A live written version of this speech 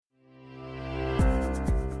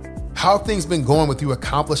How have things been going with you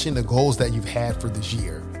accomplishing the goals that you've had for this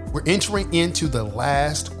year? We're entering into the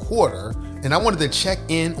last quarter, and I wanted to check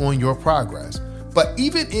in on your progress. But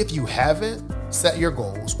even if you haven't set your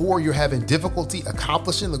goals or you're having difficulty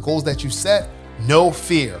accomplishing the goals that you set, no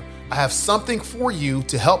fear. I have something for you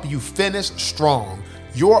to help you finish strong.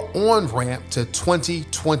 Your on-ramp to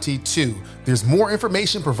 2022. There's more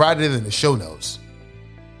information provided in the show notes.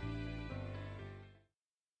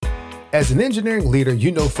 As an engineering leader,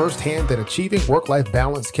 you know firsthand that achieving work-life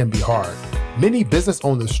balance can be hard. Many business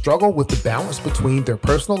owners struggle with the balance between their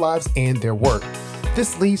personal lives and their work.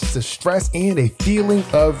 This leads to stress and a feeling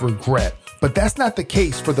of regret. But that's not the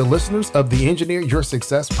case for the listeners of the Engineer Your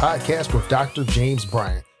Success podcast with Dr. James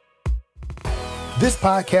Bryant. This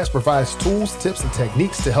podcast provides tools, tips, and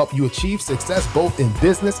techniques to help you achieve success both in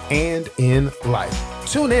business and in life.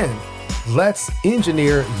 Tune in. Let's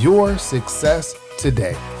engineer your success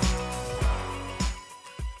today.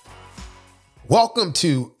 Welcome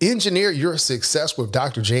to Engineer Your Success with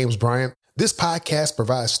Dr. James Bryant. This podcast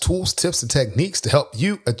provides tools, tips, and techniques to help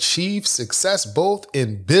you achieve success both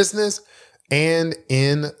in business and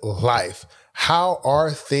in life. How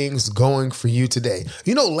are things going for you today?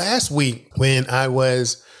 You know, last week when I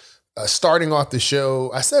was starting off the show,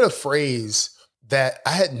 I said a phrase that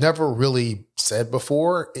I had never really said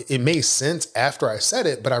before. It made sense after I said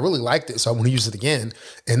it, but I really liked it, so I want to use it again.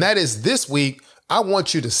 And that is, this week, I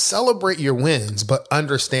want you to celebrate your wins, but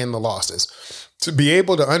understand the losses. To be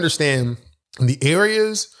able to understand the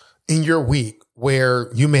areas in your week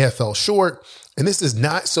where you may have fell short. And this is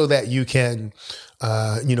not so that you can,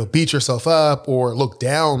 beat yourself up or look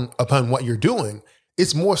down upon what you're doing.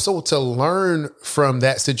 It's more so to learn from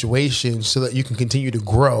that situation so that you can continue to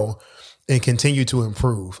grow and continue to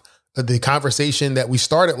improve. The conversation that we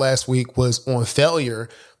started last week was on failure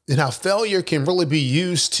and how failure can really be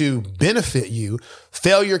used to benefit you.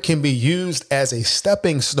 Failure can be used as a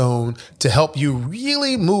stepping stone to help you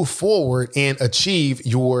really move forward and achieve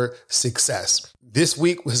your success. This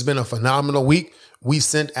week has been a phenomenal week. We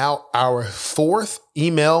sent out our 4th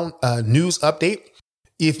email news update.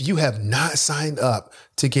 If you have not signed up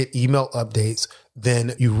to get email updates,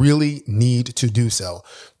 then you really need to do so.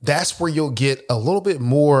 That's where you'll get a little bit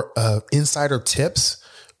more insider tips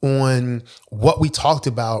on what we talked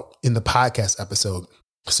about in the podcast episode.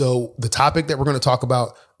 So the topic that we're going to talk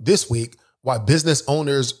about this week, why business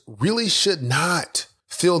owners really should not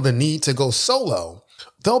feel the need to go solo.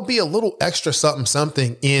 There'll be a little extra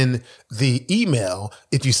something in the email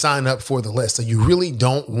if you sign up for the list. So you really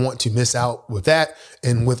don't want to miss out with that.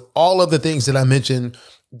 And with all of the things that I mentioned,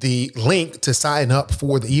 the link to sign up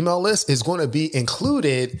for the email list is going to be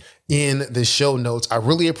included in the show notes. I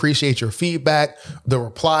really appreciate your feedback, the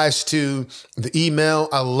replies to the email.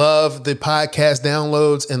 I love the podcast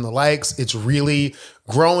downloads and the likes. It's really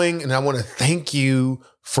growing, and I want to thank you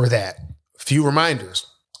for that. A few reminders.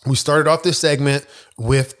 We started off this segment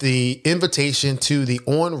with the invitation to the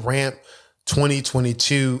On-Ramp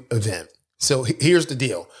 2022 event. So here's the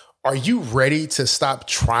deal. Are you ready to stop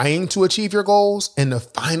trying to achieve your goals and to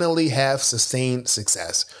finally have sustained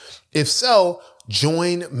success? If so,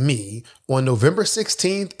 join me on November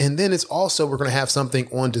 16th. And then we're going to have something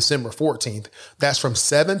on December 14th. That's from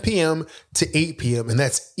 7 p.m. to 8 p.m. And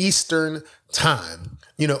that's Eastern time.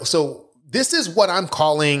 So this is what I'm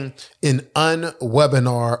calling an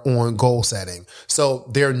unwebinar on goal setting. So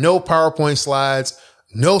there are no PowerPoint slides,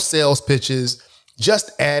 no sales pitches,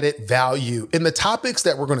 just added value. And the topics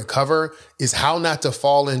that we're going to cover is how not to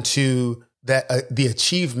fall into the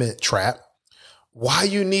achievement trap, why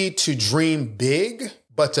you need to dream big,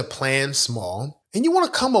 but to plan small. And you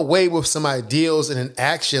want to come away with some ideals and an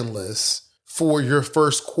action list for your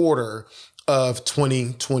first quarter of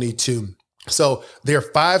 2022. So there are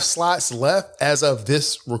 5 slots left as of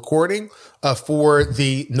this recording for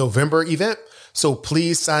the November event. So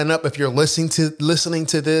please sign up if you're listening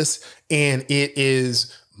to this and it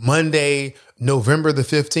is Monday, November the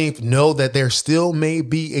 15th. Know that there still may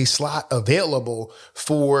be a slot available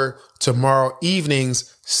for tomorrow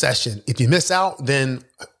evening's session. If you miss out, then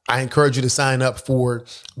I encourage you to sign up for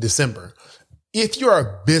December. If you're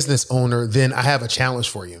a business owner, then I have a challenge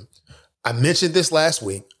for you. I mentioned this last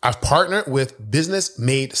week. I've partnered with Business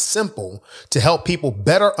Made Simple to help people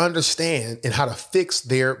better understand and how to fix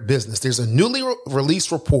their business. There's a newly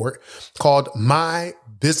released report called My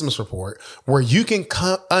Business Report, where you can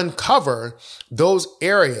uncover those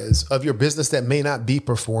areas of your business that may not be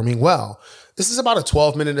performing well. This is about a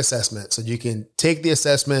 12-minute assessment. So you can take the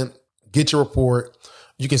assessment, get your report.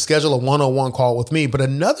 You can schedule a one-on-one call with me. But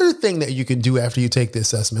another thing that you can do after you take the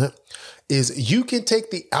assessment is you can take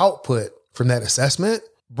the output from that assessment,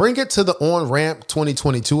 Bring it to the On-Ramp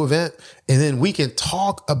 2022 event, and then we can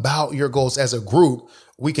talk about your goals as a group.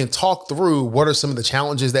 We can talk through what are some of the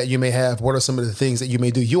challenges that you may have. What are some of the things that you may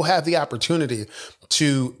do? You'll have the opportunity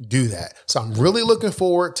to do that. So I'm really looking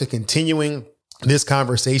forward to continuing this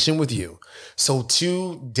conversation with you. So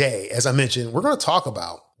today, as I mentioned, we're going to talk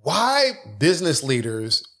about why business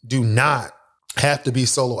leaders do not have to be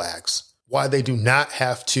solo acts, why they do not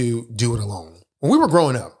have to do it alone. When we were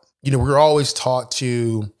growing up, we were always taught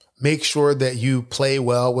to make sure that you play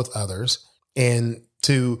well with others and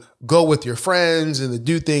to go with your friends and to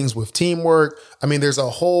do things with teamwork. I mean, there's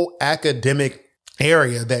a whole academic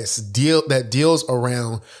area that deals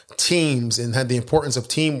around teams and the importance of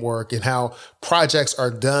teamwork and how projects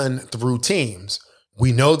are done through teams.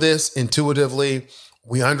 We know this intuitively.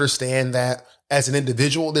 We understand that as an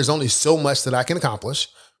individual, there's only so much that I can accomplish.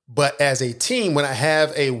 But as a team, when I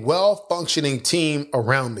have a well-functioning team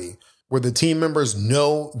around me, where the team members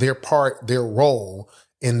know their part, their role,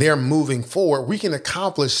 and they're moving forward, we can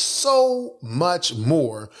accomplish so much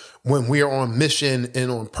more when we are on mission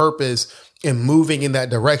and on purpose and moving in that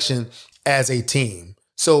direction as a team.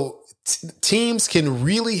 So teams can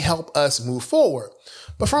really help us move forward.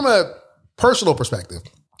 But from a personal perspective,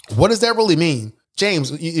 what does that really mean?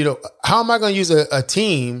 James, how am I going to use a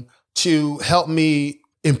team to help me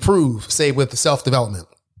improve, say, with self-development?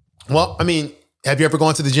 Well, I mean, have you ever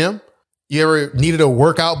gone to the gym? You ever needed a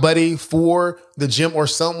workout buddy for the gym, or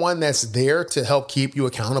someone that's there to help keep you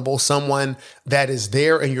accountable, someone that is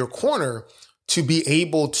there in your corner to be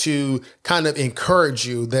able to kind of encourage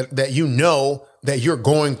you that that you're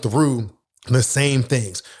going through the same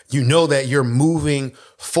things. You know that you're moving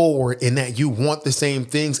forward and that you want the same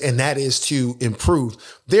things, and that is to improve.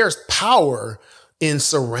 There's power in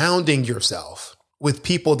surrounding yourself with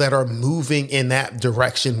people that are moving in that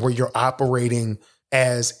direction where you're operating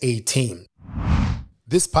as a team.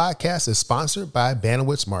 This podcast is sponsored by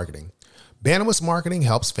Bandwidth Marketing. Bandwidth Marketing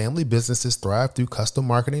helps family businesses thrive through custom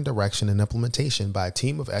marketing direction and implementation by a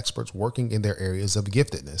team of experts working in their areas of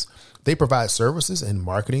giftedness. They provide services in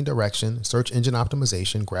marketing direction, search engine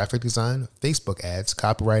optimization, graphic design, Facebook ads,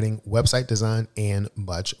 copywriting, website design, and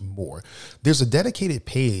much more. There's a dedicated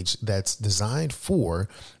page that's designed for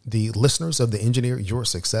the listeners of the Engineer Your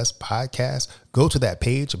Success podcast. Go to that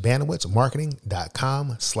page,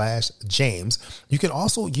 bandwidthmarketing.com/James. You can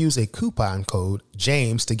also use a coupon code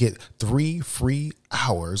James to get 3 free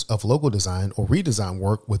hours of logo design or redesign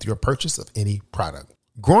work with your purchase of any product.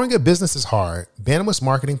 Growing a business is hard. Bandwidth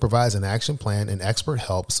Marketing provides an action plan and expert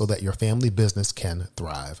help so that your family business can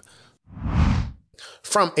thrive.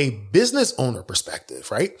 From a business owner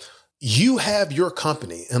perspective, right? You have your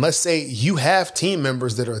company, and let's say you have team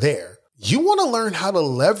members that are there. You want to learn how to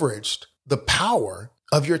leverage the power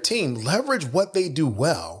of your team, leverage what they do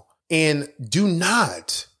well, and do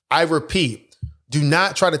not, I repeat, do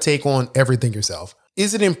not try to take on everything yourself.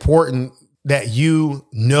 Is it important that you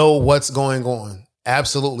know what's going on?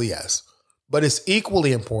 Absolutely, yes. But it's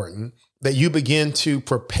equally important that you begin to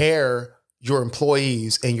prepare your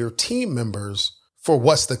employees and your team members for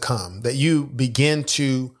what's to come, that you begin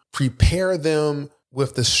to prepare them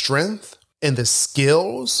with the strength and the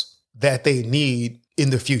skills that they need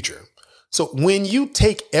in the future. So when you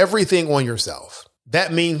take everything on yourself,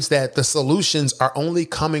 that means that the solutions are only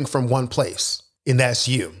coming from one place, and that's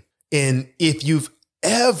you. And if you've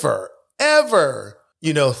ever,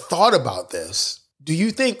 thought about this, do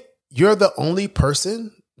you think you're the only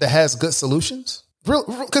person that has good solutions?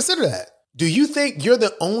 Consider that. Do you think you're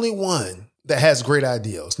the only one that has great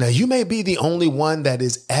ideas? Now, you may be the only one that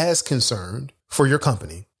is as concerned for your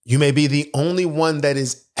company. You may be the only one that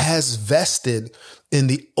is as vested in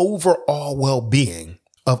the overall well-being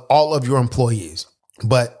of all of your employees.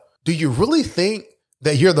 But do you really think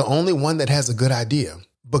that you're the only one that has a good idea?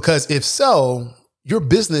 Because if so, your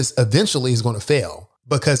business eventually is going to fail,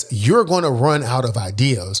 because you're going to run out of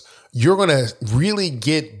ideas. You're going to really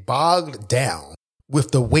get bogged down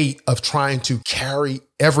with the weight of trying to carry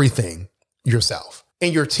everything yourself.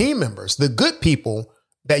 And your team members, the good people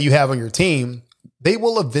that you have on your team, they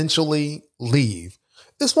will eventually leave.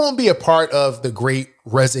 This won't be a part of the great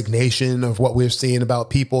resignation of what we're seeing about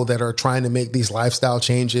people that are trying to make these lifestyle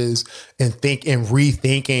changes and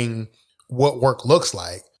rethinking what work looks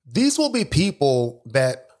like. These will be people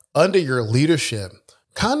that under your leadership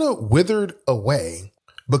kind of withered away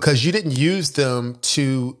because you didn't use them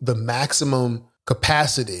to the maximum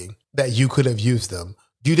capacity that you could have used them.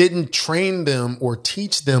 You didn't train them or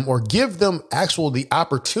teach them or give them the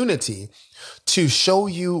opportunity to show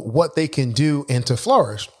you what they can do and to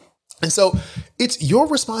flourish. And so it's your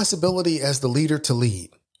responsibility as the leader to lead.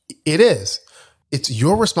 It is. It's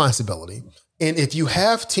your responsibility. And if you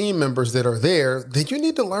have team members that are there, then you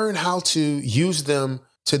need to learn how to use them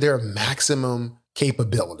to their maximum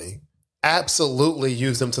capability. Absolutely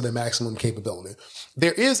use them to their maximum capability.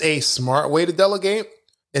 There is a smart way to delegate,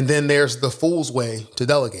 and then there's the fool's way to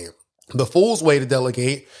delegate. The fool's way to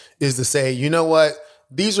delegate is to say, you know what?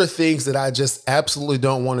 These are things that I just absolutely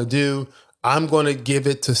don't want to do. I'm going to give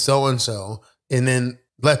it to so-and-so and then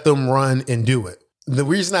let them run and do it. The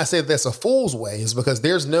reason I say that's a fool's way is because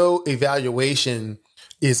there's no evaluation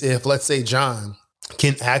is if, let's say, John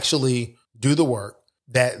can actually do the work,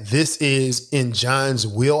 that this is in John's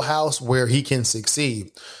wheelhouse where he can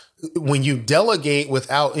succeed. When you delegate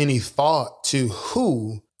without any thought to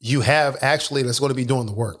who you have actually that's going to be doing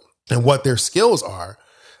the work and what their skills are,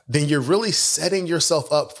 then you're really setting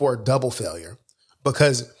yourself up for a double failure,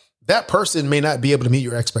 because that person may not be able to meet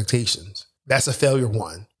your expectations. That's a failure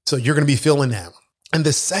one. So you're going to be feeling that. And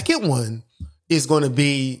the second one is going to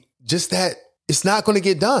be just that it's not going to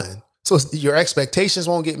get done. So your expectations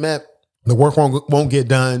won't get met. The work won't get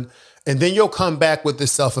done. And then you'll come back with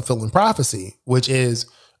this self-fulfilling prophecy, which is,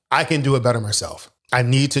 I can do it better myself. I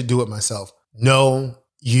need to do it myself. No,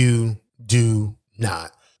 you do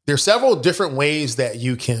not. There's several different ways that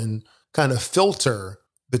you can kind of filter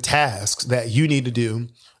the tasks that you need to do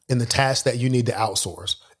and the tasks that you need to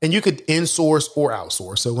outsource. And you could insource or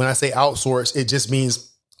outsource. So when I say outsource, it just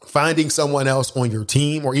means finding someone else on your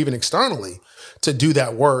team or even externally to do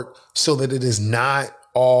that work so that it is not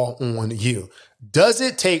all on you. Does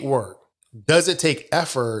it take work? Does it take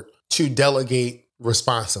effort to delegate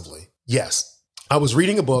responsibly? Yes. I was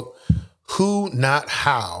reading a book, Who Not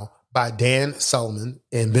How, by Dan Sullivan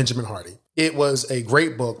and Benjamin Hardy. It was a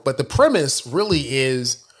great book, but the premise really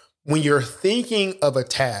is when you're thinking of a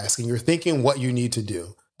task and you're thinking what you need to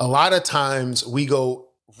do, a lot of times we go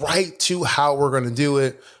right to how we're going to do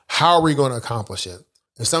it. How are we going to accomplish it?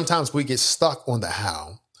 And sometimes we get stuck on the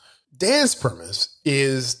how. Dan's premise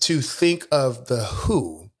is to think of the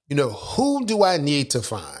who. Who do I need to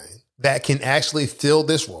find that can actually fill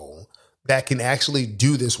this role, that can actually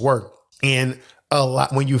do this work? And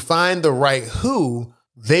when you find the right who,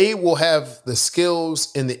 they will have the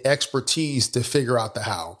skills and the expertise to figure out the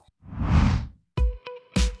how.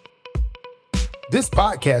 This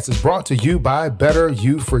podcast is brought to you by Better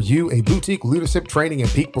You for You, a boutique leadership training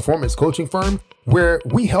and peak performance coaching firm where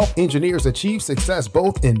we help engineers achieve success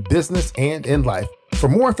both in business and in life. For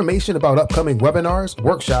more information about upcoming webinars,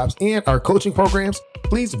 workshops, and our coaching programs,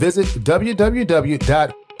 please visit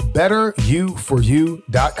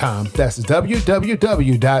www.betteryouforyou.com. That's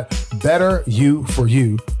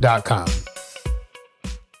www.betteryouforyou.com.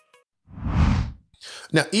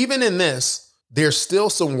 Now, even in this, there's still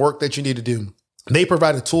some work that you need to do. They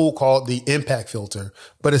provide a tool called the impact filter.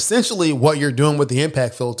 But essentially what you're doing with the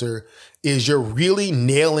impact filter is you're really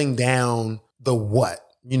nailing down the what.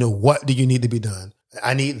 What do you need to be done?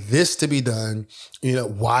 I need this to be done.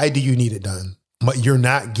 Why do you need it done? But you're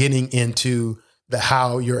not getting into the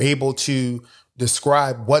how. You're able to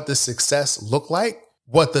describe what does success look like?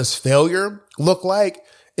 What does failure look like?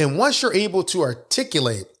 And once you're able to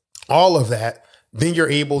articulate all of that, then you're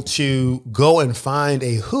able to go and find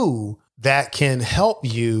a who that can help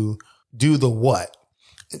you do the what.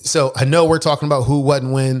 So I know we're talking about who, what,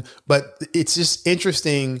 and when, but it's just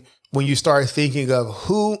interesting when you start thinking of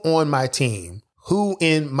who on my team, who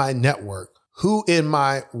in my network, who in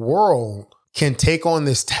my world can take on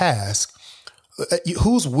this task.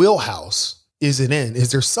 Whose wheelhouse is it in?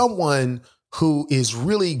 Is there someone who is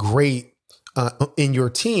really great in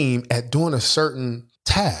your team at doing a certain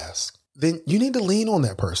task? Then you need to lean on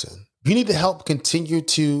that person. You need to help continue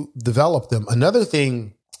to develop them. Another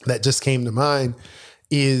thing that just came to mind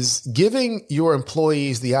is giving your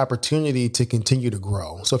employees the opportunity to continue to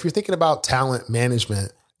grow. So if you're thinking about talent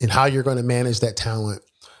management and how you're going to manage that talent,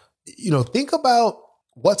 think about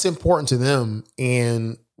what's important to them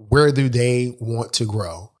and where do they want to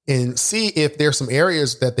grow, and see if there's some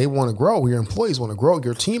areas that they want to grow, your employees want to grow,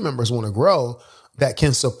 your team members want to grow, that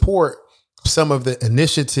can support some of the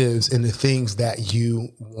initiatives and the things that you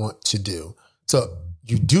want to do. So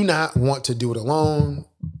you do not want to do it alone.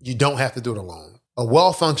 You don't have to do it alone. A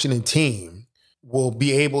well-functioning team will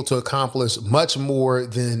be able to accomplish much more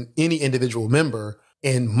than any individual member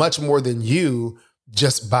and much more than you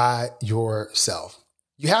just by yourself.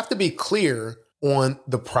 You have to be clear on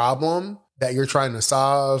the problem that you're trying to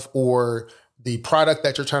solve or the product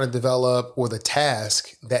that you're trying to develop or the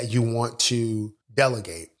task that you want to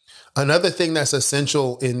delegate. Another thing that's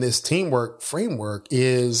essential in this teamwork framework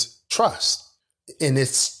is trust. And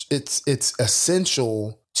it's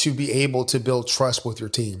essential to be able to build trust with your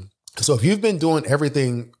team. So if you've been doing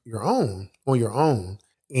everything on your own,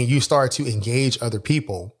 and you start to engage other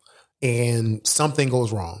people and something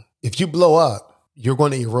goes wrong. If you blow up, you're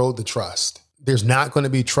going to erode the trust. There's not going to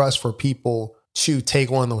be trust for people to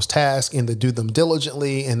take on those tasks and to do them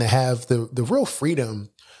diligently and to have the real freedom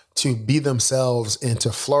to be themselves and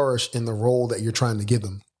to flourish in the role that you're trying to give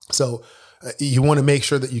them. So you want to make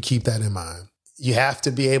sure that you keep that in mind. You have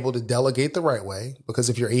to be able to delegate the right way, because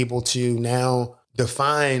if you're able to now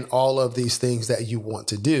define all of these things that you want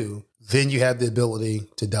to do, then you have the ability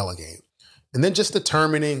to delegate. And then just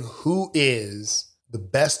determining who is the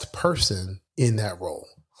best person in that role.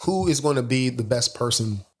 Who is going to be the best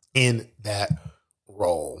person in that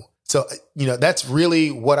role? So, that's really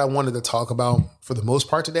what I wanted to talk about for the most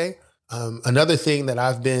part today. Another thing that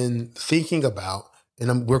I've been thinking about,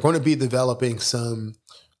 and we're going to be developing some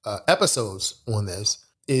episodes on this,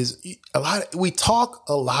 is we talk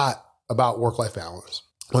a lot about work-life balance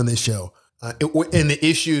on this show and the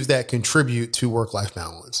issues that contribute to work-life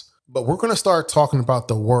balance. But we're going to start talking about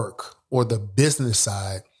the work or the business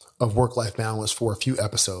side of work-life balance for a few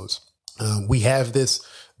episodes. We have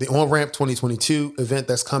the On-Ramp 2022 event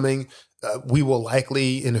that's coming. We will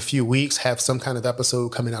likely in a few weeks have some kind of episode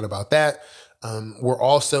coming out about that. We're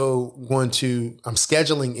also I'm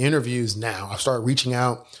scheduling interviews now. I've started reaching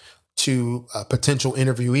out to potential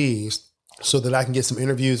interviewees so that I can get some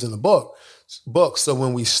interviews in the book. So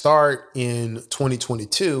when we start in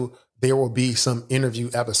 2022, there will be some interview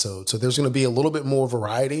episodes. So there's going to be a little bit more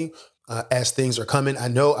variety as things are coming. I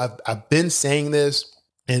know I've been saying this,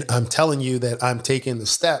 and I'm telling you that I'm taking the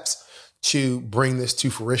steps to bring this to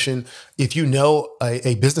fruition. If you know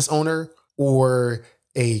a business owner or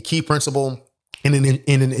a key principal in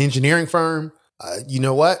an engineering firm, you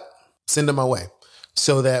know what? Send them my way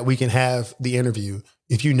so that we can have the interview.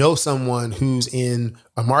 If you know someone who's in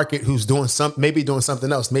a market who's doing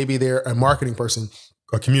something else, maybe they're a marketing person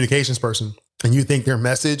or communications person, and you think their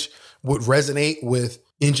message would resonate with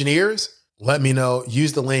engineers, let me know.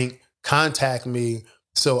 Use the link, contact me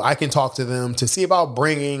so I can talk to them to see about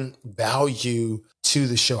bringing value to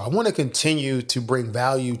the show. I want to continue to bring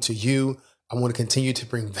value to you. I want to continue to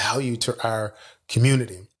bring value to our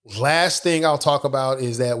community. Last thing I'll talk about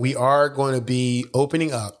is that we are going to be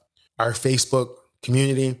opening up our Facebook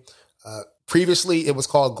community. Previously, it was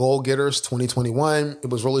called Goal Getters 2021. It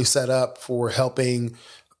was really set up for helping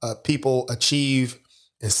people achieve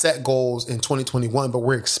and set goals in 2021, but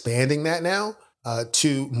we're expanding that now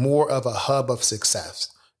to more of a hub of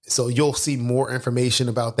success. So you'll see more information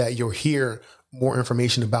about that. You'll hear more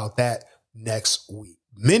information about that next week.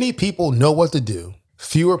 Many people know what to do.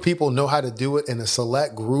 Fewer people know how to do it, and a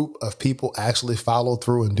select group of people actually follow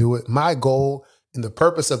through and do it. My goal and the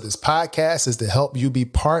purpose of this podcast is to help you be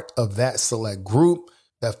part of that select group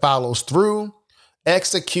that follows through,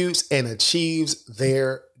 executes, and achieves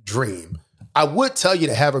their dream. I would tell you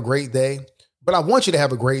to have a great day, but I want you to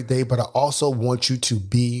have a great day, but I also want you to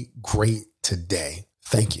be great today.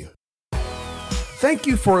 Thank you. Thank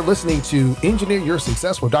you for listening to Engineer Your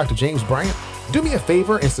Success with Dr. James Bryant. Do me a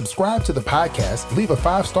favor and subscribe to the podcast. Leave a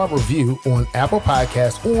 5-star review on Apple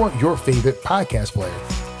Podcasts or your favorite podcast player.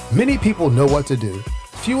 Many people know what to do.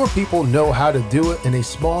 Fewer people know how to do it, and a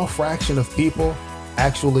small fraction of people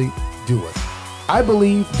actually do it. I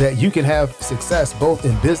believe that you can have success both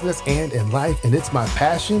in business and in life, and it's my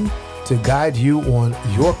passion to guide you on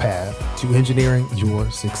your path to engineering your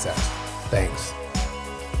success. Thanks.